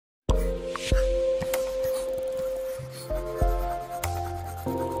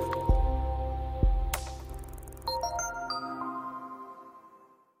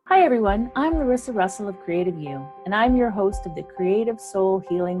everyone, I'm Larissa Russell of Creative You, and I'm your host of the Creative Soul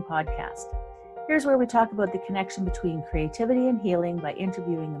Healing Podcast. Here's where we talk about the connection between creativity and healing by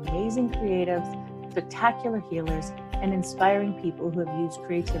interviewing amazing creatives, spectacular healers, and inspiring people who have used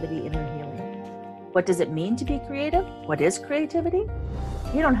creativity in their healing. What does it mean to be creative? What is creativity?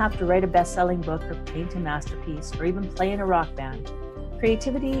 You don't have to write a best-selling book or paint a masterpiece or even play in a rock band.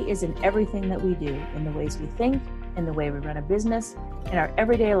 Creativity is in everything that we do, in the ways we think, in the way we run a business. In our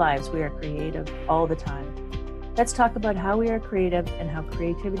everyday lives, we are creative all the time. Let's talk about how we are creative and how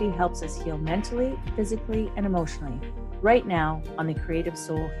creativity helps us heal mentally, physically, and emotionally, right now on the Creative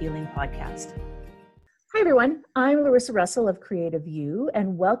Soul Healing Podcast. Hi, everyone. I'm Larissa Russell of Creative You,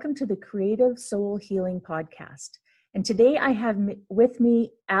 and welcome to the Creative Soul Healing Podcast. And today I have with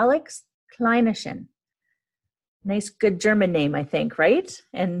me Alex Kleinichen. Nice, good German name, I think, right?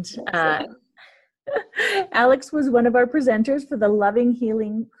 And Alex was one of our presenters for the Loving,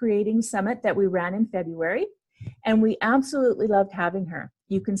 Healing, Creating Summit that we ran in February, and we absolutely loved having her.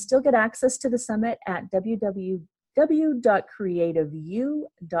 You can still get access to the summit at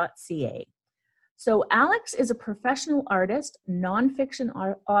www.creativeyou.ca. So Alex is a professional artist,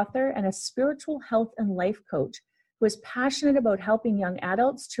 nonfiction author, and a spiritual health and life coach who is passionate about helping young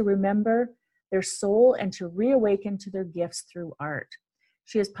adults to remember their soul and to reawaken to their gifts through art.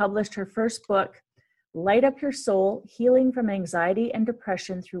 She has published her first book, Light Up Your Soul, Healing from Anxiety and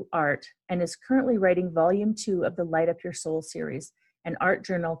Depression Through Art, and is currently writing Volume 2 of the Light Up Your Soul series, an art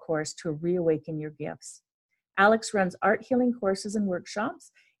journal course to reawaken your gifts. Alex runs art healing courses and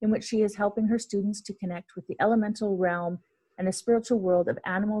workshops in which she is helping her students to connect with the elemental realm and the spiritual world of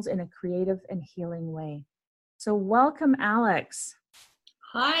animals in a creative and healing way. So welcome, Alex.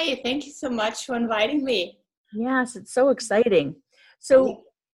 Hi, thank you so much for inviting me. Yes, it's so exciting. So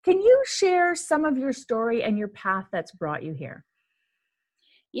can you share some of your story and your path that's brought you here?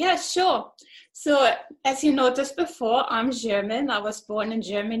 Yeah, sure. So as you noticed before, I'm German. I was born in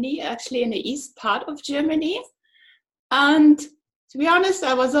Germany, actually in the east part of Germany. And to be honest,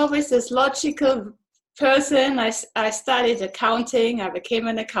 I was always this logical person. I studied accounting. I became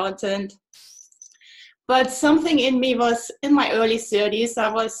an accountant. But something in me was, in my early 30s,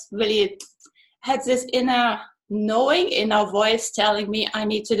 I was really, had this inner voice telling me I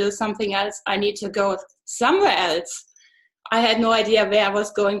need to do something else. I need to go somewhere else. I had no idea what I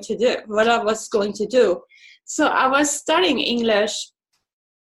was going to do. So I was studying English,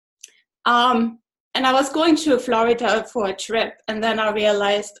 and I was going to Florida for a trip. And then I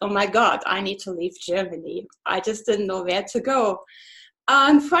realized, oh my God, I need to leave Germany. I just didn't know where to go.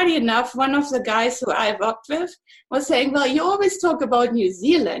 And funny enough, one of the guys who I worked with was saying, well, you always talk about New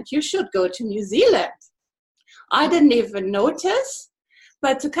Zealand. You should go to New Zealand. I didn't even notice,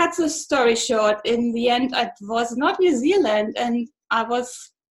 but to cut the story short, in the end, it was not New Zealand, and I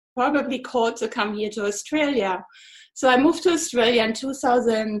was probably called to come here to Australia. So I moved to Australia in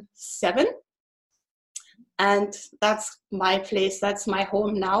 2007, and that's my place, that's my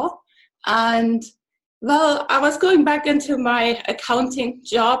home now. And well, I was going back into my accounting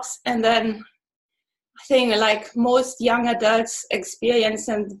jobs, and then I think like most young adults experience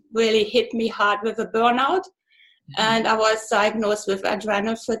and really hit me hard with a burnout. And I was diagnosed with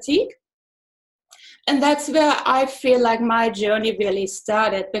adrenal fatigue. And that's where I feel like my journey really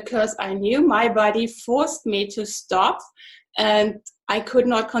started, because I knew my body forced me to stop and I could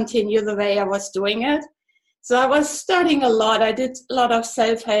not continue the way I was doing it. So I was studying a lot. I did a lot of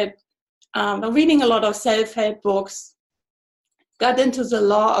self-help, reading a lot of self-help books, got into the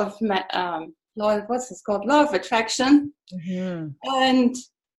law of attraction. Mm-hmm. And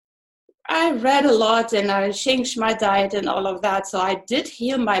I read a lot and I changed my diet and all of that. So I did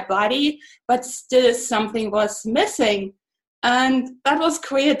heal my body, but still something was missing. And that was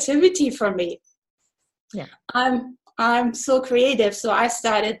creativity for me. Yeah. I'm so creative. So I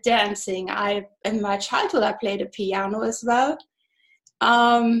started dancing. In my childhood, I played the piano as well.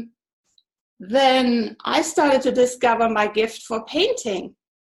 Then I started to discover my gift for painting.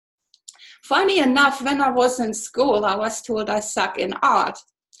 Funny enough, when I was in school, I was told I suck in art.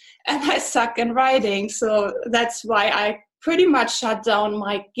 And I suck in writing, so that's why I pretty much shut down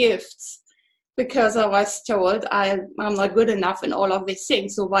my gifts, because I was told I'm not good enough in all of these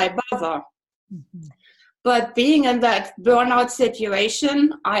things, so why bother? Mm-hmm. But being in that burnout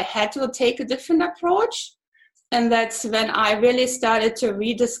situation, I had to take a different approach, and that's when I really started to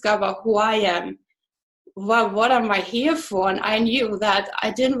rediscover who I am. Well, what am I here for? And I knew that I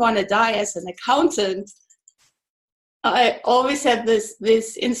didn't want to die as an accountant. I always had this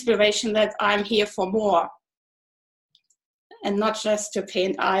inspiration that I'm here for more, and not just to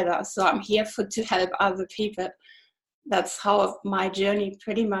paint either. So I'm here to help other people. that's how my journey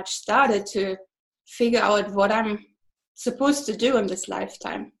pretty much started, to figure out what I'm supposed to do in this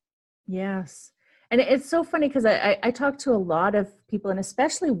lifetime. Yes. And it's so funny because I talk to a lot of people, and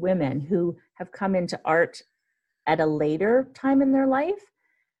especially women who have come into art at a later time in their life.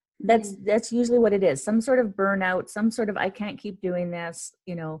 That's usually what it is. Some sort of burnout, some sort of, I can't keep doing this,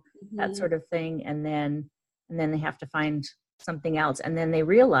 that sort of thing. And then they have to find something else. And then they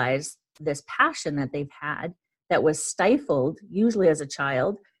realize this passion that they've had that was stifled, usually as a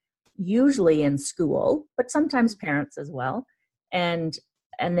child, usually in school, but sometimes parents as well. And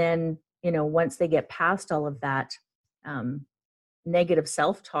then, once they get past all of that negative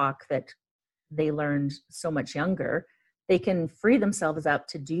self-talk that they learned so much younger, they can free themselves up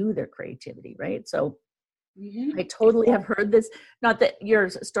to do their creativity, right? So I totally have heard this, not that your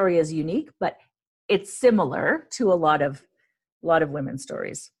story is unique, but it's similar to a lot of women's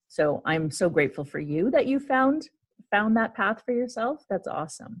stories. So I'm so grateful for you that you found that path for yourself. That's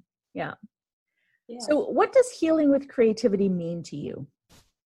awesome. Yeah. So what does healing with creativity mean to you?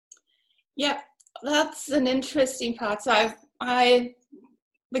 Yeah, that's an interesting part. So I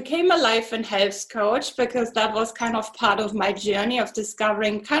became a life and health coach because that was kind of part of my journey of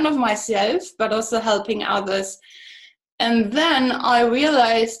discovering kind of myself, but also helping others. And then I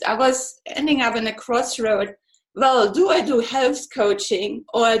realized I was ending up in a crossroad. Well, do I do health coaching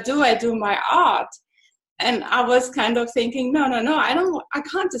or do I do my art? And I was kind of thinking, no, I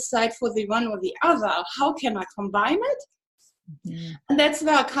can't decide for the one or the other. How can I combine it? Mm-hmm. And that's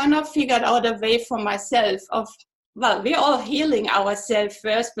where I kind of figured out a way for myself of, well, we're all healing ourselves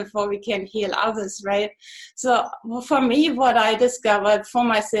first before we can heal others, right? So for me, what I discovered for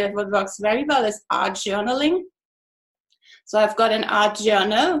myself, what works very well is art journaling. So I've got an art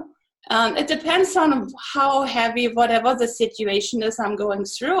journal. It depends on how heavy, whatever the situation is I'm going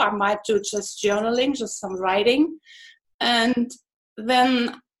through. I might do just journaling, just some writing. And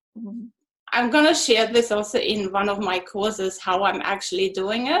then I'm going to share this also in one of my courses, how I'm actually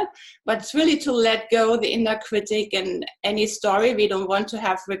doing it. But it's really to let go the inner critic and any story we don't want to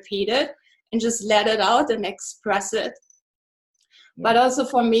have repeated and just let it out and express it. Yeah. But also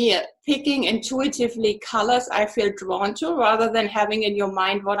for me, picking intuitively colors I feel drawn to rather than having in your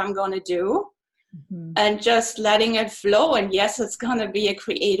mind what I'm going to do and just letting it flow. And yes, it's going to be a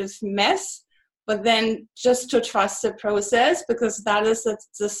creative mess. But then just to trust the process, because that is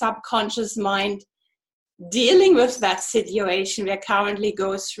the subconscious mind dealing with that situation we currently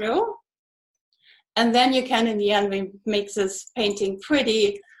go through. And then you can, in the end, make this painting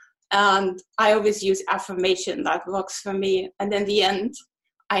pretty. And I always use affirmation. That works for me. And in the end,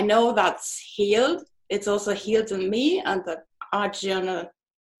 I know that's healed. It's also healed in me. And the art journal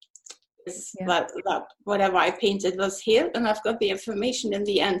is that whatever I painted was healed. And I've got the affirmation in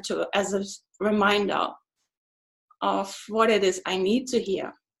the end as a reminder of what it is I need to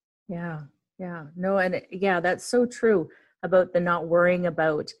hear. Yeah. No, and that's so true about the not worrying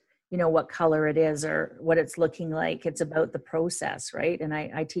about, what color it is or what it's looking like. It's about the process, right? And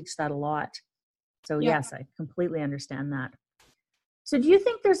I teach that a lot. So yes, I completely understand that. So do you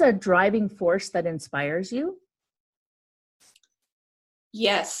think there's a driving force that inspires you?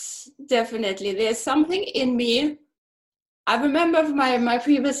 Yes, definitely. There's something in me. I remember my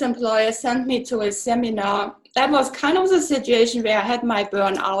previous employer sent me to a seminar. That was kind of the situation where I had my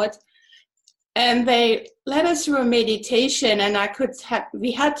burnout. And they led us through a meditation, and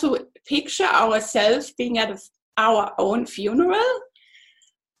we had to picture ourselves being at our own funeral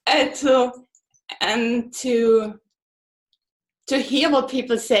and to hear what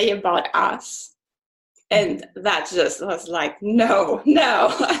people say about us. And that just was like, no,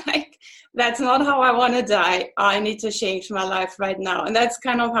 like, that's not how I want to die. I need to change my life right now. And that's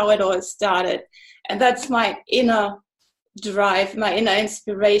kind of how it all started. And that's my inner drive, my inner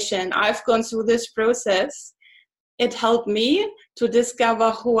inspiration. I've gone through this process. It helped me to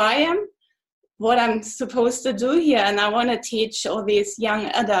discover who I am, what I'm supposed to do here. And I want to teach all these young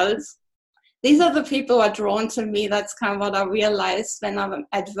adults. These are the people who are drawn to me. That's kind of what I realized when I'm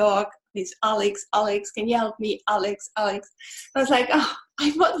at work. These Alex, can you help me? Alex. I was like, oh,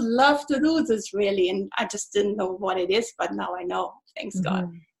 I would love to do this really. And I just didn't know what it is, but now I know. Thanks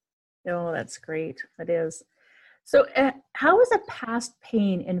God. Oh, that's great. That is. So how has a past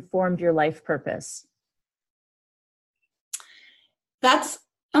pain informed your life purpose? That's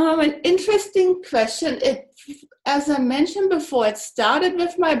an interesting question. As I mentioned before, it started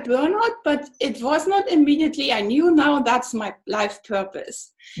with my burnout, but it was not immediately. I knew now that's my life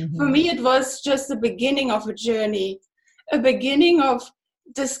purpose. Mm-hmm. For me, it was just the beginning of a journey, a beginning of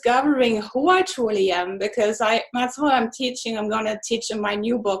discovering who I truly am, because that's what I'm teaching. I'm going to teach in my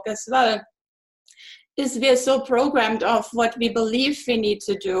new book as well, is we're so programmed of what we believe we need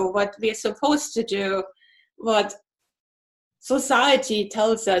to do, what we're supposed to do, what society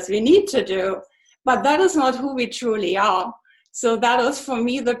tells us we need to do, but that is not who we truly are. So that was for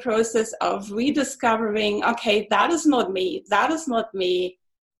me the process of rediscovering, okay, that is not me,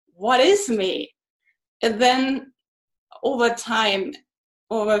 what is me? And then over time,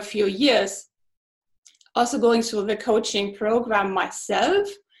 over a few years, also going through the coaching program myself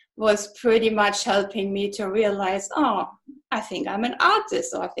was pretty much helping me to realize, oh, I think I'm an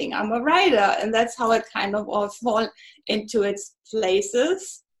artist, or I think I'm a writer. And that's how it kind of all fall into its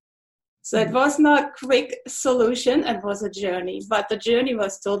places. So it was not a quick solution, it was a journey, but the journey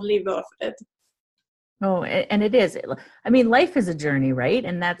was totally worth it. Oh, and it is. I mean, life is a journey, right?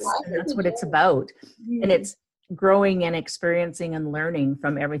 And that's what it's about. Mm-hmm. And it's growing and experiencing and learning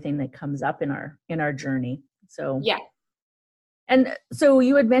from everything that comes up in our journey. So yeah. And so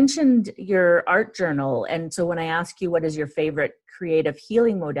you had mentioned your art journal. And so when I ask you what is your favorite creative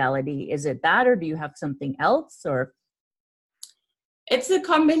healing modality, is it that, or do you have something else? Or it's a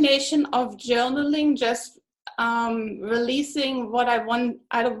combination of journaling, just releasing what I want,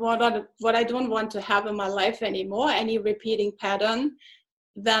 what I don't want to have in my life anymore, any repeating pattern,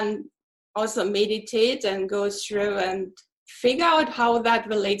 then also meditate and go through and figure out how that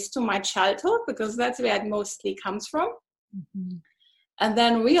relates to my childhood, because that's where it mostly comes from. Mm-hmm. And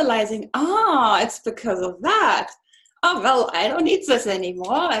then realizing, it's because of that. Oh, well, I don't need this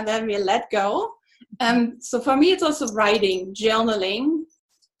anymore. And then we let go. So for me, it's also writing, journaling.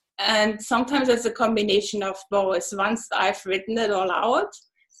 And sometimes it's a combination of both. Once I've written it all out,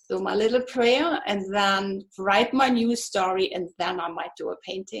 do my little prayer, and then write my new story, and then I might do a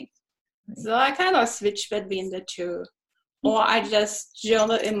painting. So I kind of switch between the two. Or I just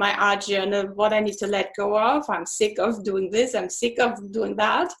journal in my art journal what I need to let go of. I'm sick of doing this. I'm sick of doing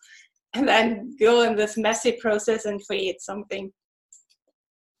that. And then go in this messy process and create something.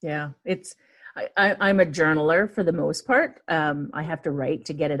 Yeah, I'm a journaler for the most part. I have to write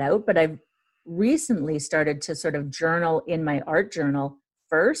to get it out. But I've recently started to sort of journal in my art journal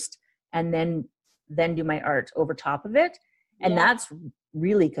first, and then do my art over top of it. And that's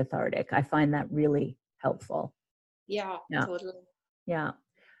really cathartic. I find that really helpful. Yeah, totally. Yeah.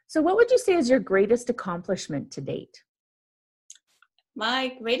 So what would you say is your greatest accomplishment to date?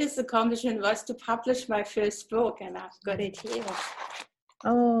 My greatest accomplishment was to publish my first book, and I've got it here.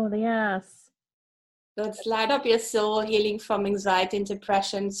 Oh, yes. So it's Light Up Your Soul, Healing from Anxiety and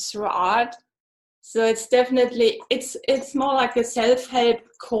Depression through Art. So it's definitely, it's more like a self-help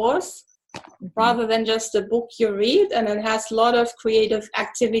course, rather than just a book you read, and it has a lot of creative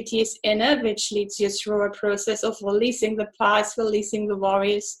activities in it, which leads you through a process of releasing the past, releasing the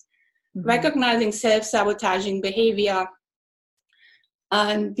worries, recognizing self-sabotaging behavior,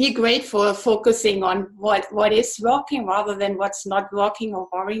 and be grateful, focusing on what is working rather than what's not working, or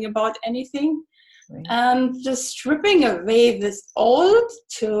worrying about anything. Right. And just stripping away this old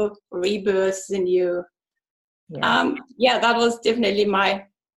to rebirth the new. Yeah, that was definitely my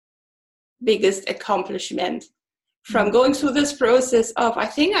biggest accomplishment, from going through this process of, I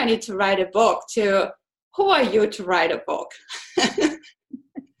think I need to write a book, to who are you to write a book?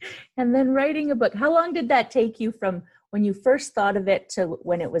 And then writing a book. How long did that take you from when you first thought of it to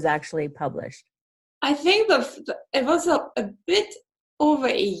when it was actually published? I think it was a bit over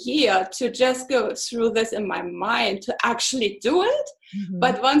a year to just go through this in my mind to actually do it. Mm-hmm.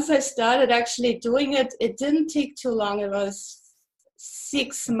 But once I started actually doing it, it didn't take too long. It was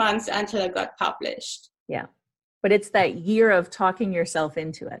 6 months until it got published. Yeah. But it's that year of talking yourself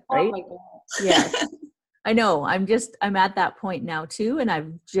into it, right? Oh my God. Yes. I know. I'm at that point now too. And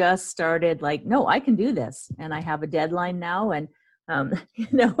I've just started like, no, I can do this. And I have a deadline now. And,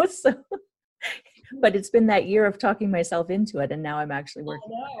 so, but it's been that year of talking myself into it. And now I'm actually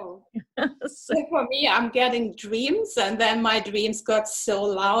working. I know. So for me, I'm getting dreams. And then my dreams got so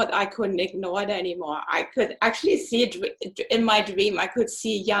loud, I couldn't ignore it anymore. I could actually see it in my dream. I could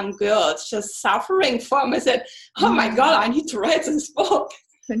see young girls just suffering from it. I said, oh my God, I need to write this book.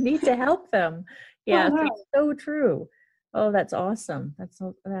 I need to help them. Yeah, it's so true. Oh, that's awesome.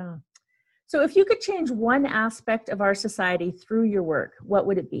 Yeah. So if you could change one aspect of our society through your work, what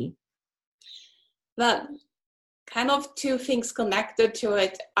would it be? Well, kind of two things connected to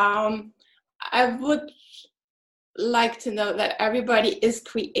it. I would like to know that everybody is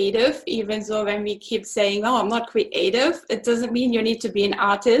creative, even though when we keep saying, oh, I'm not creative, it doesn't mean you need to be an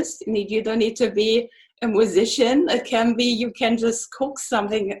artist. You don't need to be a musician. It can be you can just cook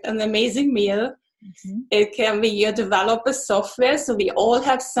something, an amazing meal. Mm-hmm. It can be you develop a software. So we all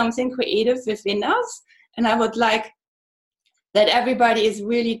have something creative within us. And I would like that everybody is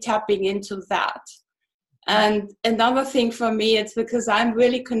really tapping into that. And another thing for me, it's because I'm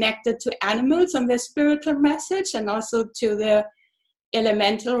really connected to animals and their spiritual message, and also to the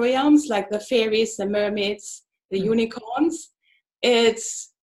elemental realms like the fairies, the mermaids, the unicorns.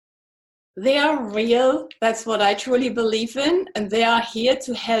 They are real. That's what I truly believe in. And they are here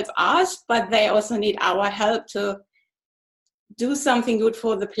to help us, but they also need our help to do something good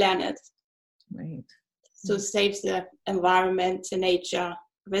for the planet. Right. To save the environment, the nature,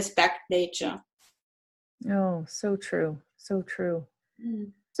 respect nature. Oh, so true. So true.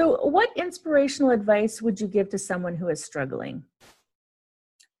 So what inspirational advice would you give to someone who is struggling?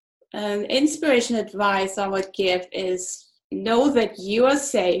 Inspirational advice I would give is know that you are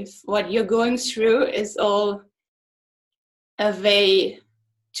safe. What you're going through is all a way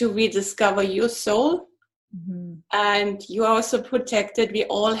to rediscover your soul. Mm-hmm. And you are also protected. We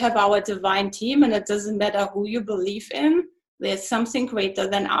all have our divine team, and it doesn't matter who you believe in. There's something greater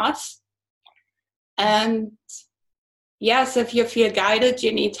than us. And yes, if you feel guided,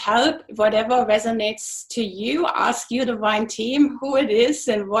 you need help, whatever resonates to you, ask your divine team who it is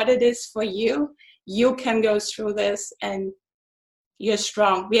and what it is for you. You can go through this, and you're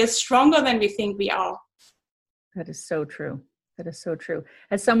strong. We are stronger than we think we are. That is so true. That is so true.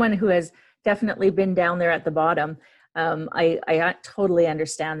 As someone who has definitely been down there at the bottom, I totally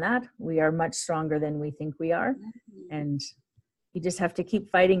understand that. We are much stronger than we think we are. And you just have to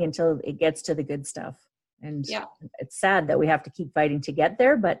keep fighting until it gets to the good stuff. And it's sad that we have to keep fighting to get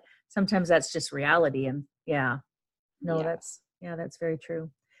there, but sometimes that's just reality. And that's very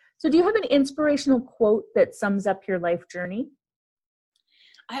true. So do you have an inspirational quote that sums up your life journey?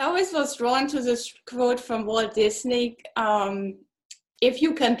 I always was drawn to this quote from Walt Disney. If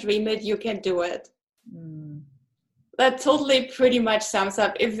you can dream it, you can do it. That totally pretty much sums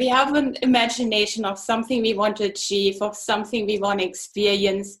up. If we have an imagination of something we want to achieve, of something we want to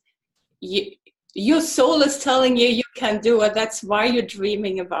experience, your soul is telling you you can do it. That's why you're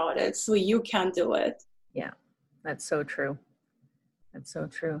dreaming about it. So you can do it. Yeah, that's so true. That's so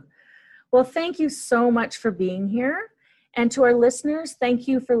true. Well, thank you so much for being here. And to our listeners, thank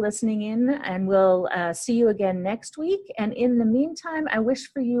you for listening in, and we'll see you again next week. And in the meantime, I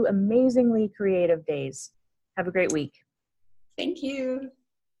wish for you amazingly creative days. Have a great week. Thank you.